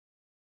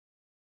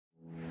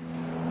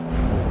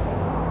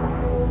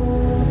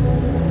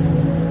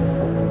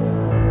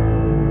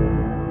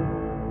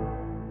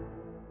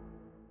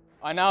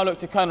I now look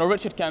to Colonel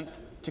Richard Kemp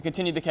to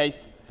continue the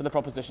case for the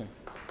proposition.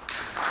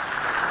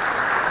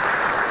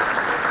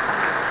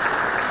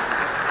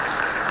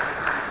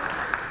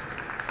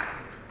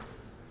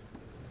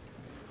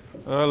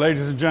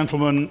 Ladies and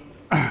gentlemen,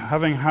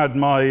 having had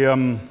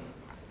my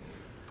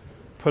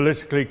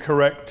politically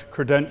correct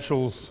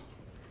credentials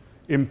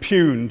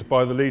impugned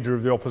by the Leader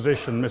of the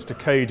Opposition, Mr.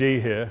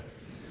 KD here,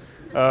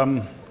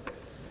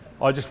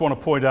 I just want to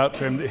point out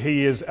to him that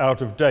he is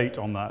out of date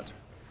on that.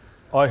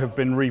 I have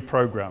been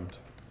reprogrammed.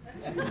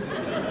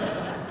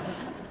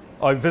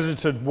 I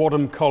visited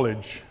Wadham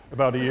College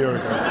about a year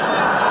ago.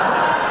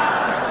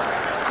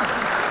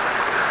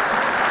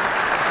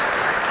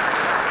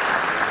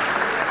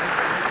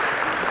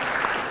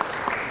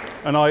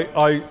 And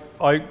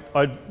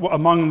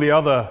among the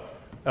other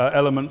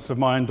elements of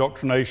my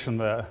indoctrination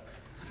there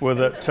were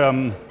that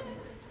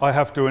I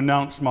have to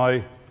announce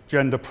my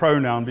gender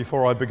pronoun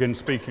before I begin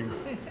speaking.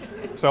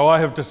 So I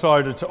have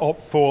decided to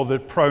opt for the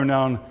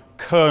pronoun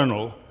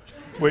colonel,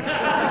 which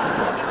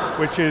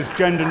is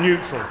gender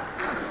neutral.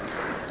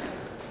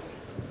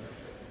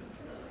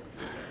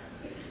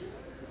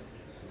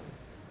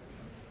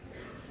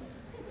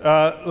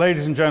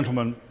 Ladies and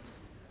gentlemen,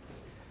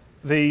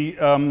 the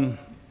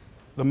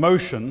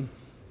motion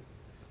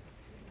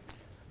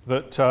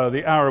that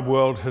the Arab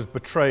world has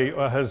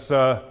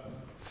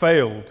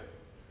failed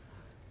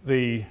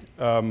the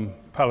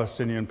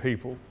Palestinian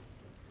people,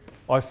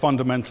 I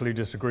fundamentally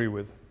disagree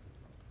with.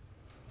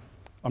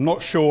 I'm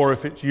not sure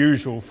if it's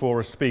usual for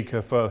a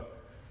speaker for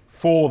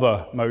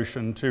the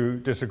motion to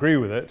disagree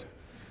with it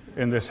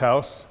in this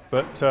House,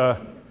 but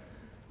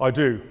I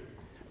do.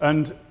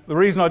 And the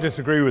reason I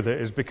disagree with it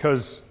is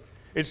because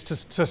it's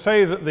to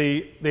say that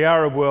the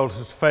Arab world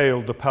has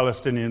failed the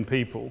Palestinian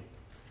people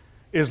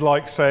is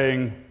like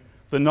saying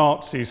the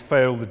Nazis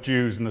failed the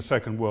Jews in the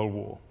Second World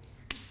War.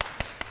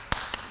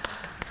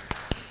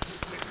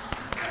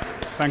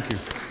 Thank you.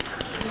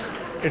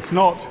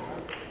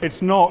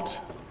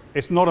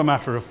 It's not a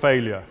matter of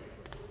failure.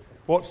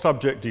 What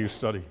subject do you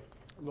study?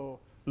 Law.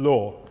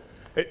 Law.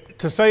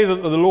 To say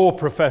that a law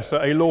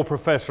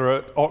professor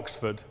at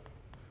Oxford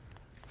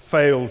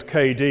failed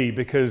KD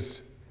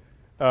because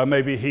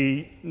maybe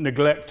he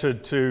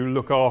neglected to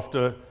look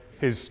after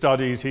his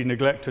studies, he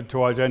neglected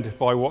to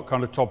identify what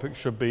kind of topics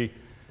should be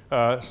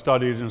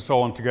studied and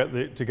so on to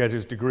get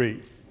his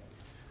degree.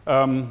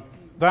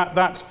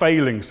 That's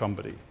failing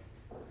somebody.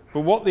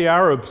 But what the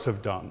Arabs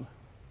have done,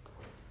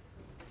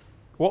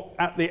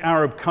 what the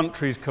Arab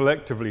countries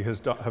collectively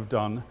have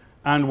done,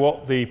 and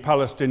what the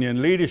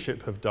Palestinian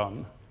leadership have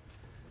done,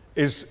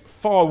 is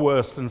far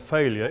worse than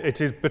failure.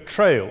 It is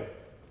betrayal.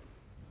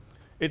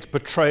 It's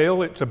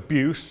betrayal, it's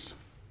abuse,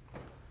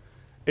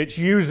 it's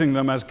using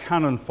them as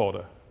cannon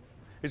fodder.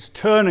 It's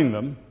turning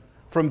them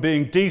from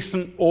being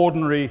decent,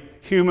 ordinary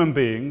human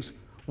beings,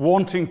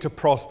 wanting to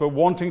prosper,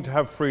 wanting to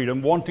have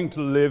freedom, wanting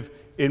to live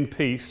in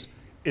peace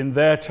in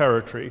their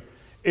territory,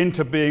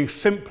 into being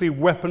simply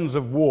weapons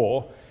of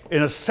war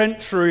in a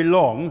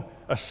century-long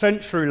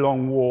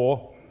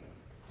war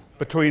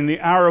between the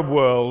Arab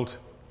world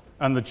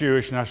and the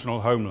Jewish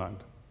national homeland.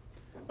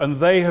 And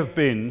they have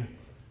been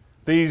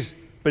these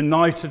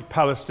benighted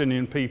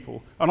Palestinian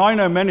people. And I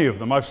know many of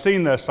them. I've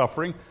seen their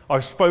suffering.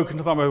 I've spoken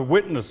to them. I've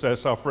witnessed their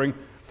suffering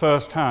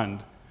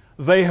firsthand.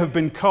 They have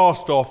been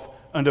cast off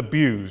and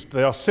abused.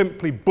 They are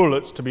simply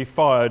bullets to be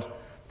fired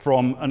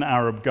from an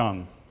Arab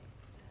gun.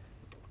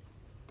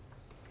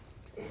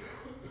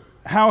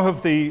 How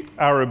have the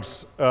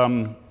Arabs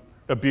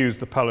abused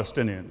the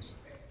Palestinians?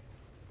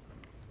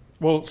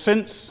 Well,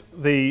 since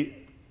the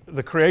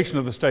creation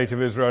of the State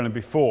of Israel and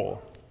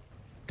before,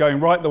 going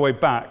right the way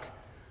back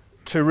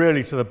to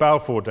the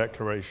Balfour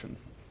Declaration,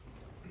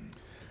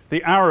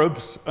 the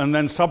Arabs and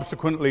then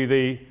subsequently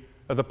the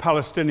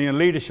Palestinian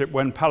leadership,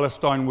 when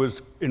Palestine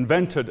was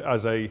invented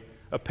as a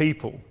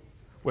people,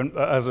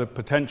 as a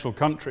potential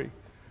country,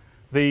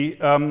 the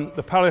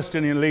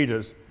Palestinian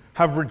leaders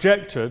have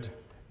rejected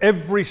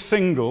every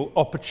single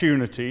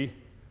opportunity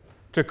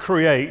to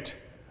create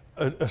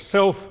a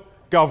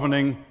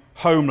self-governing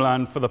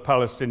homeland for the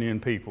Palestinian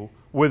people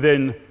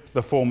within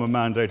the former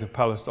mandate of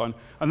Palestine.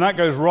 And that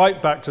goes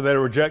right back to their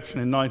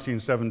rejection in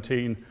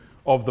 1917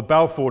 of the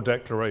Balfour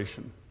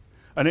Declaration.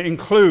 And it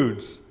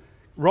includes,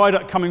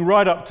 coming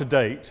right up to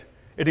date,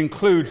 it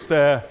includes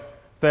they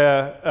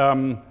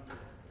didn't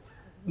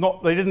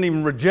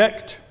even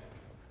reject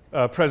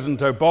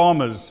President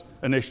Obama's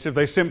initiative,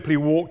 they simply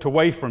walked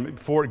away from it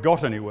before it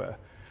got anywhere.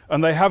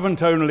 And they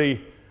haven't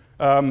only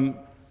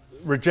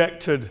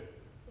rejected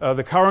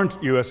the current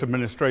US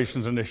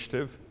administration's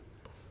initiative,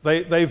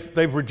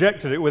 they've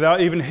rejected it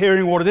without even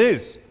hearing what it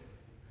is.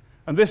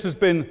 And this has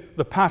been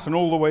the pattern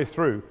all the way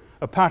through,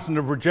 a pattern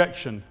of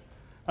rejection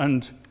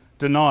and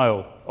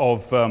denial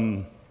of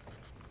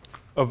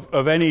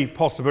any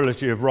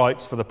possibility of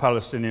rights for the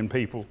Palestinian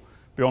people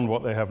beyond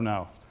what they have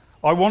now.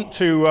 I want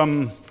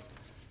to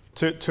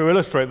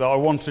illustrate that, I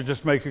want to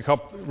just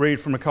read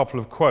from a couple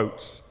of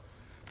quotes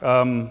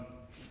from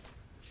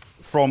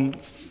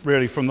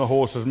the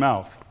horse's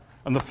mouth.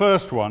 And the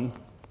first one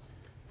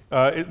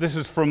This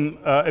is from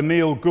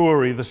Emil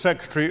Ghouri, the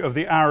Secretary of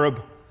the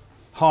Arab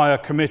Higher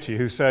Committee,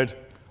 who said,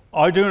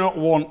 "I do not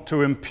want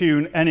to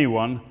impugn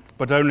anyone,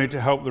 but only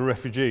to help the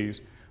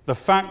refugees. The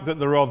fact that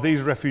there are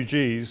these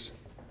refugees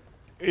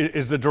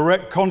is the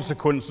direct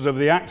consequences of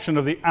the action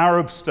of the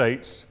Arab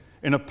states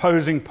in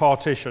opposing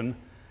partition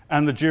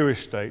and the Jewish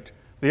state.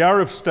 The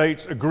Arab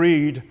states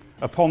agreed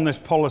upon this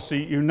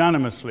policy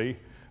unanimously,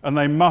 and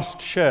they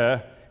must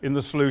share in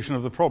the solution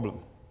of the problem."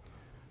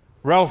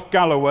 Ralph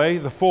Galloway,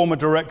 the former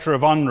director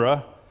of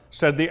UNRWA,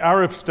 said the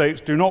Arab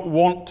states do not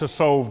want to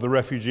solve the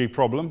refugee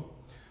problem.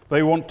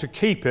 They want to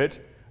keep it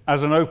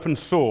as an open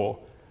sore,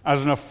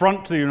 as an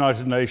affront to the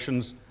United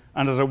Nations,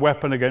 and as a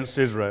weapon against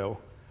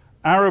Israel.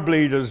 Arab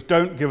leaders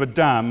don't give a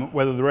damn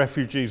whether the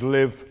refugees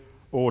live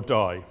or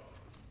die.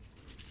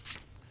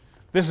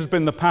 This has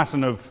been the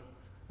pattern of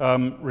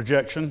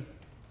rejection.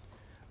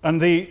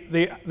 And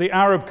the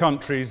Arab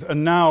countries,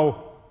 and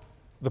now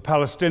the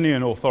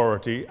Palestinian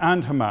Authority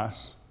and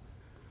Hamas,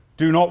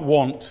 do not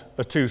want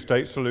a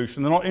two-state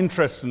solution. They're not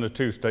interested in a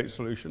two-state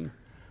solution.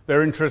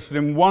 They're interested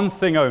in one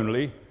thing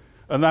only,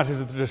 and that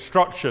is the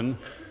destruction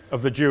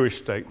of the Jewish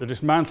state, the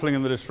dismantling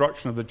and the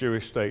destruction of the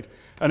Jewish state.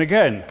 And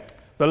again,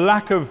 the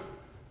lack of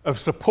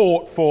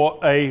support for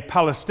a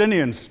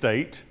Palestinian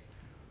state,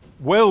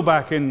 well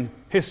back in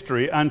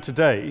history and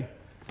today,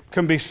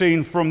 can be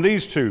seen from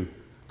these two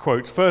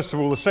quotes. First of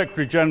all, the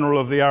Secretary General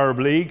of the Arab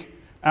League,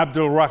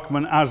 Abdul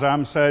Rahman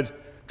Azam, said,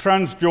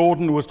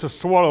 "Transjordan was to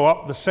swallow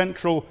up the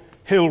central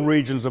hill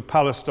regions of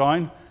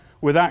Palestine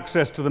with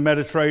access to the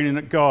Mediterranean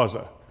at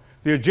Gaza.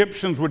 The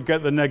Egyptians would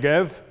get the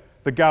Negev,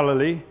 the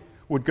Galilee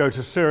would go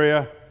to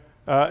Syria,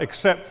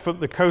 except for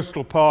the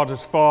coastal part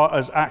as far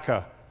as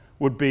Akka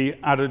would be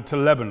added to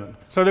Lebanon."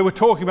 So they were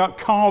talking about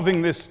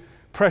carving this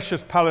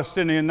precious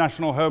Palestinian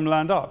national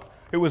homeland up.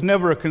 It was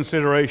never a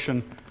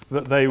consideration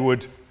that they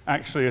would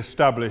actually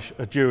establish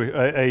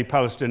a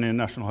Palestinian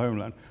national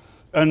homeland.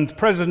 And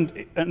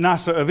President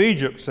Nasser of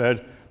Egypt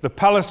said, "The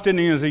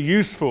Palestinians are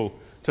useful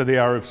to the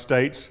Arab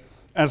states.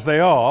 As they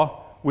are,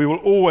 we will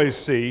always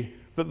see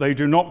that they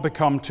do not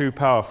become too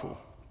powerful."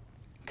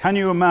 Can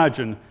you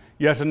imagine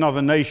yet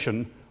another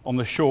nation on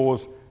the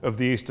shores of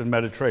the Eastern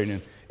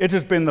Mediterranean? It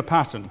has been the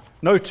pattern.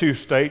 No two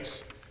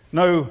states,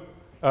 no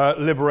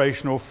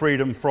liberation or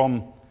freedom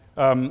from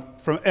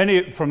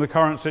the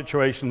current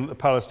situation that the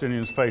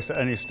Palestinians face at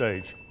any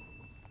stage.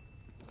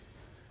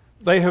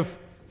 They have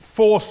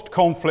forced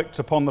conflicts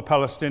upon the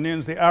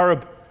Palestinians. The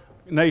Arab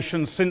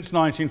nations since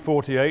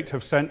 1948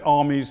 have sent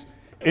armies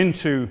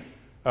into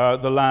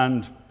the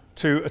land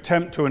to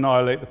attempt to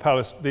annihilate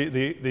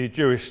the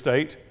Jewish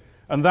state.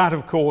 And that,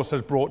 of course,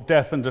 has brought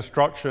death and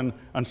destruction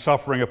and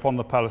suffering upon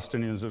the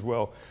Palestinians as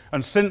well.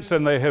 And since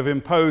then, they have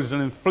imposed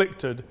and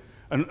inflicted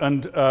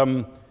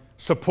and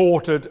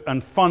supported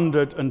and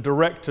funded and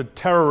directed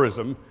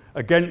terrorism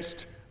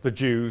against the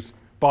Jews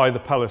by the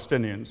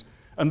Palestinians.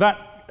 And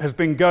that has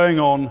been going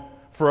on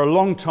for a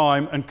long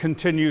time and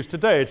continues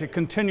today. It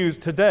continues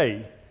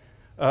today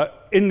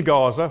in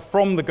Gaza,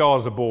 from the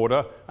Gaza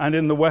border, and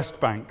in the West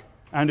Bank,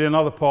 and in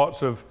other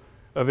parts of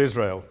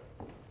Israel.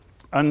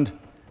 And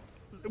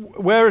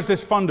where is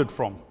this funded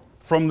from?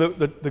 From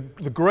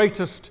the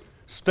greatest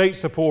state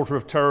supporter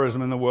of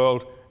terrorism in the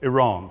world,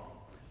 Iran,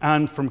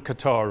 and from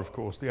Qatar, of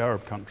course, the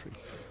Arab country.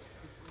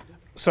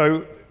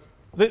 So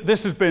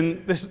this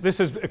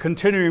is a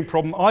continuing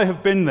problem. I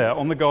have been there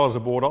on the Gaza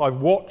border.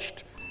 I've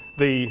watched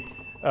the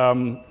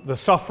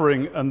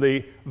suffering and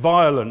the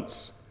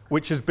violence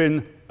which has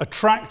been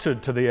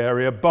attracted to the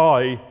area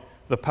by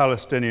the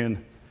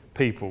Palestinian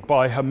people,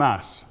 by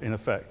Hamas, in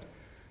effect.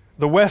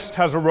 The West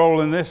has a role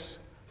in this.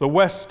 The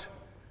West,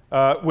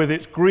 with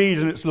its greed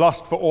and its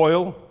lust for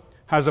oil,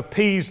 has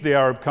appeased the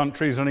Arab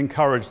countries and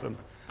encouraged them.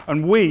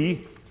 And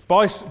we,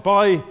 by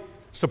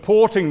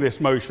supporting this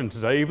motion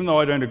today, even though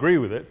I don't agree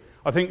with it,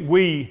 I think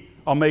we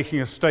are making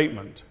a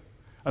statement.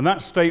 And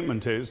that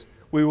statement is,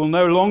 we will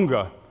no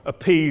longer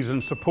appease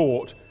and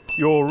support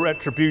your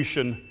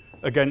retribution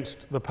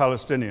against the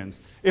Palestinians.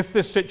 If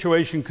this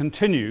situation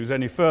continues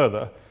any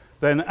further,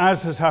 then,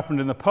 as has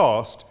happened in the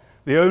past,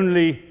 the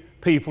only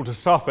people to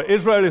suffer,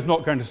 Israel is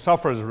not going to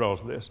suffer as a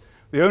result of this.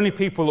 The only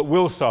people that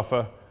will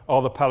suffer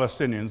are the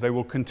Palestinians. They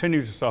will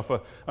continue to suffer,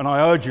 and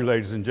I urge you,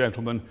 ladies and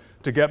gentlemen,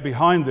 to get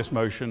behind this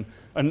motion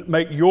and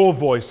make your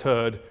voice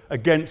heard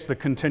against the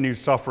continued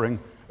suffering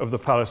of the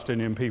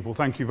Palestinian people.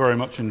 Thank you very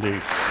much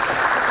indeed.